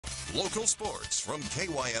Local sports from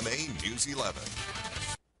KYMA News 11.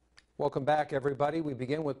 Welcome back, everybody. We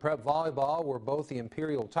begin with prep volleyball, where both the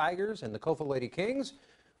Imperial Tigers and the Kofa Lady Kings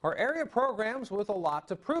are area programs with a lot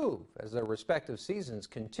to prove as their respective seasons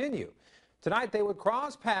continue. Tonight, they would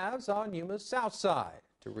cross paths on Yuma's south side.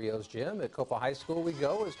 To Rio's gym at Kofa High School we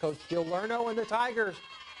go as Coach Jill Lerno and the Tigers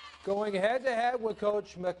going head-to-head with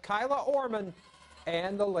Coach Michaela Orman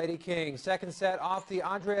and the Lady Kings. Second set off the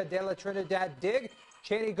Andrea de la Trinidad dig.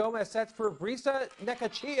 Cheney Gomez sets for Brisa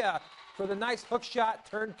Nekachia for the nice hook shot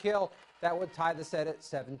turn kill that would tie the set at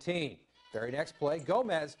 17. Very next play,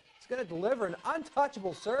 Gomez is going to deliver an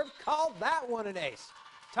untouchable serve. Called that one an ace.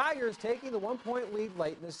 Tigers taking the 1-point lead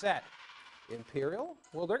late in the set. Imperial,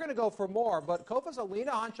 well, they're going to go for more, but Kofa's Alina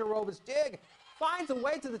Honcharova's dig finds a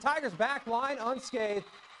way to the Tigers' back line unscathed.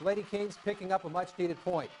 Lady Kings picking up a much-needed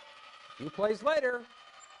point. A few plays later,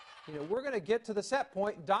 we're going to get to the set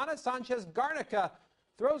point. Donna Sanchez-Garnica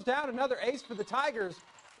throws down another ace for the Tigers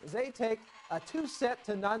as they take a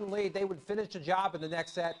 2-0 lead. They would finish the job in the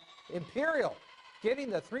next set. Imperial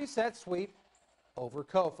getting the 3-set sweep over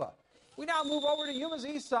Kofa. We now move over to Yuma's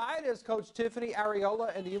east side as Coach Tiffany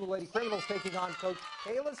Areola and the Yuma Lady Criminals taking on Coach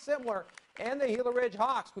Kayla Simler and the Gila Ridge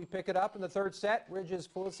Hawks. We pick it up in the third set. Ridge's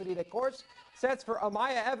Felicity DeCourse sets for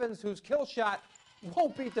Amaya Evans, whose kill shot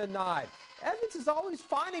won't be denied. Evans is always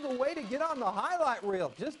finding a way to get on the highlight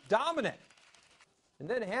reel, just dominant. And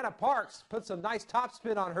then Hannah Parks puts a nice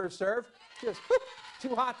topspin on her serve. Just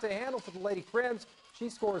too hot to handle for the Lady Crims. She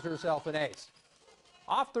scores herself an ace.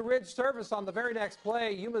 Off the Ridge service on the very next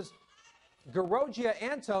play, Yuma's Garogia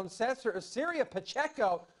Antone sets for Asiria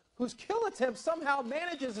Pacheco, whose kill attempt somehow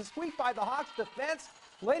manages to squeak by the Hawks defense.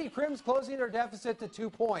 Lady Crims closing their deficit to 2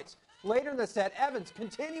 points. Later in the set, Evans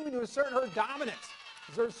continuing to assert her dominance.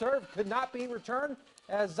 Her serve could not be returned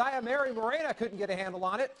as Zaya Mary Morena couldn't get a handle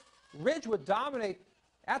on it. Ridge would dominate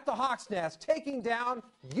at the Hawks' nest, taking down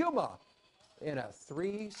Yuma in a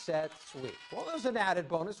 3-set sweep. Well, there's an added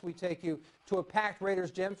bonus. We take you to a packed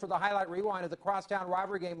Raiders gym for the highlight rewind of the crosstown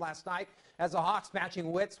rivalry game last night as the Hawks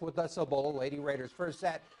matching wits with the Cibola Lady Raiders. First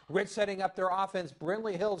set, Ridge setting up their offense.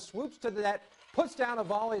 Brinley Hill swoops to the net, puts down a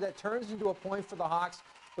volley that turns into a point for the Hawks,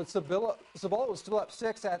 but Cibola was still up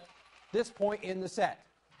 6 at this point in the set.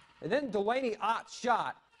 And then Delaney Ott's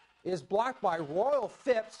shot is blocked by Royal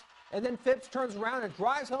Phipps, and then Phipps turns around and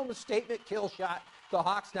drives home a statement kill shot. The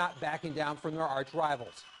Hawks not backing down from their arch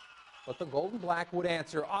rivals. But the Golden Black would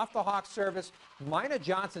answer. Off the Hawks service, Mina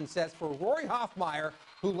Johnson sets for Rory Hoffmeyer,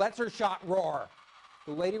 who lets her shot roar.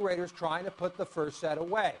 The Lady Raiders trying to put the first set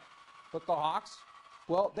away. But the Hawks,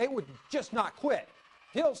 well, they would just not quit.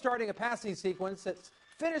 Hill starting a passing sequence that's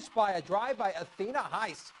finished by a drive by Athena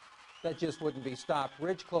Heiss that just wouldn't be stopped.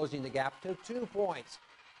 Ridge closing the gap to 2 points.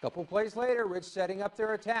 A couple plays later, Ridge setting up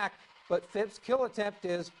their attack, but Phipps' kill attempt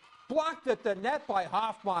is blocked at the net by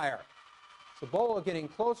Hoffmeyer. Cibola getting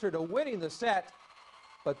closer to winning the set,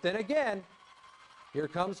 but then again, here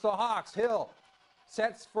comes the Hawks. Hill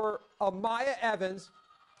sets for Amaya Evans,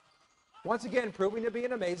 once again proving to be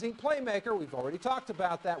an amazing playmaker. We've already talked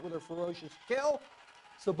about that with her ferocious kill.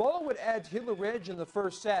 Cibola would edge Gila Ridge in the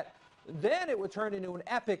first set. Then it would turn into an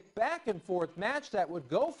epic back-and-forth match that would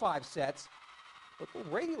go 5 sets. But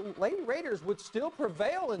the Lady Raiders would still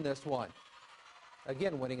prevail in this one.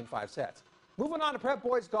 Again, winning in 5 sets. Moving on to Prep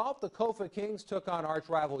Boys Golf, the Kofa Kings took on arch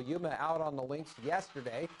rival Yuma out on the links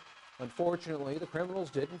yesterday. Unfortunately, the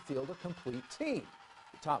Criminals didn't field a complete team.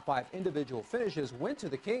 The top 5 individual finishes went to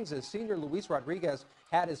the Kings as senior Luis Rodriguez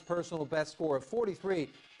had his personal best score of 43,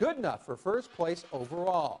 good enough for first place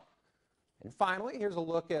overall. And finally, here's a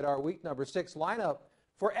look at our week number 6 lineup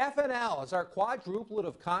for FNL as our quadruplet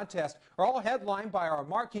of contests are all headlined by our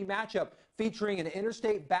marquee matchup featuring an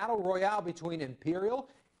interstate battle royale between Imperial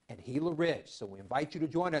and Gila Ridge. So we invite you to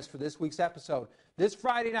join us for this week's episode this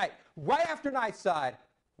Friday night, right after Nightside.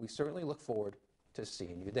 We certainly look forward to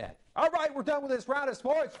seeing you then. All right, we're done with this round of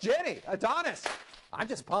sports. Jenny, Adonis, I'm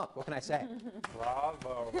just pumped. What can I say?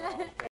 Bravo.